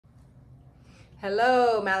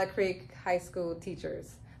Hello, Mallard High School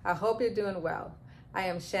teachers. I hope you're doing well. I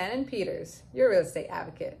am Shannon Peters, your real estate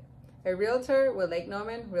advocate, a realtor with Lake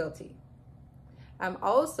Norman Realty. I'm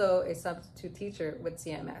also a substitute teacher with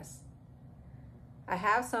CMS. I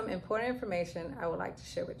have some important information I would like to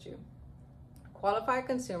share with you. Qualified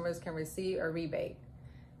consumers can receive a rebate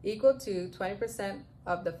equal to 20%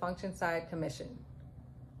 of the function side commission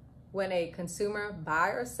when a consumer buy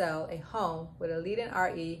or sell a home with a leading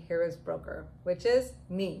RE Heroes broker, which is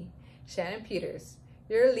me, Shannon Peters,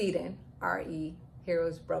 your leading RE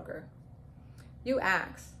Heroes broker. You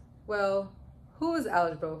ask, well, who is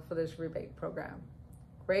eligible for this rebate program?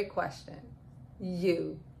 Great question.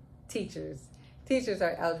 You, teachers. Teachers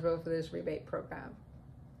are eligible for this rebate program.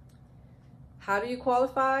 How do you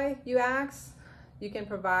qualify, you ask? You can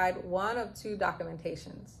provide one of two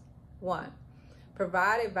documentations. One,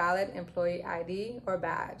 provide a valid employee ID or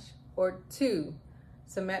badge. Or two,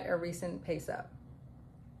 submit a recent pay stub.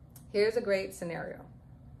 Here's a great scenario.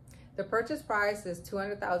 The purchase price is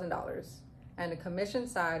 $200,000 and the commission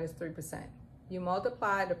side is 3%. You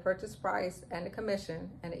multiply the purchase price and the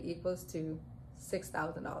commission and it equals to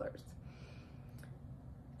 $6,000.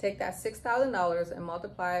 Take that $6,000 and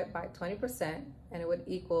multiply it by 20% and it would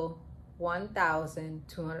equal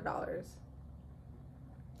 $1,200.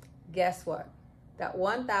 Guess what? That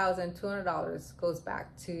 $1,200 goes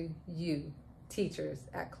back to you, teachers,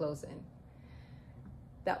 at closing.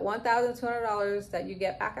 That $1,200 that you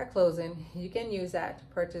get back at closing, you can use that to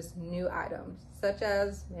purchase new items, such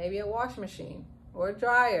as maybe a washing machine or a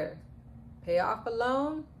dryer, pay off a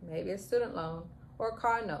loan, maybe a student loan or a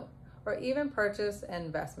car note, or even purchase an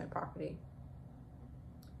investment property.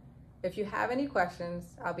 If you have any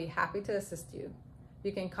questions, I'll be happy to assist you.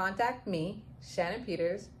 You can contact me, Shannon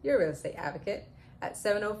Peters, your real estate advocate, at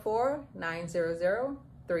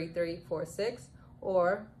 704-900-3346,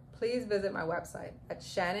 or please visit my website at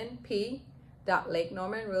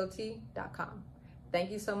shannonp.lakenormanrealty.com.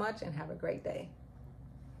 Thank you so much and have a great day.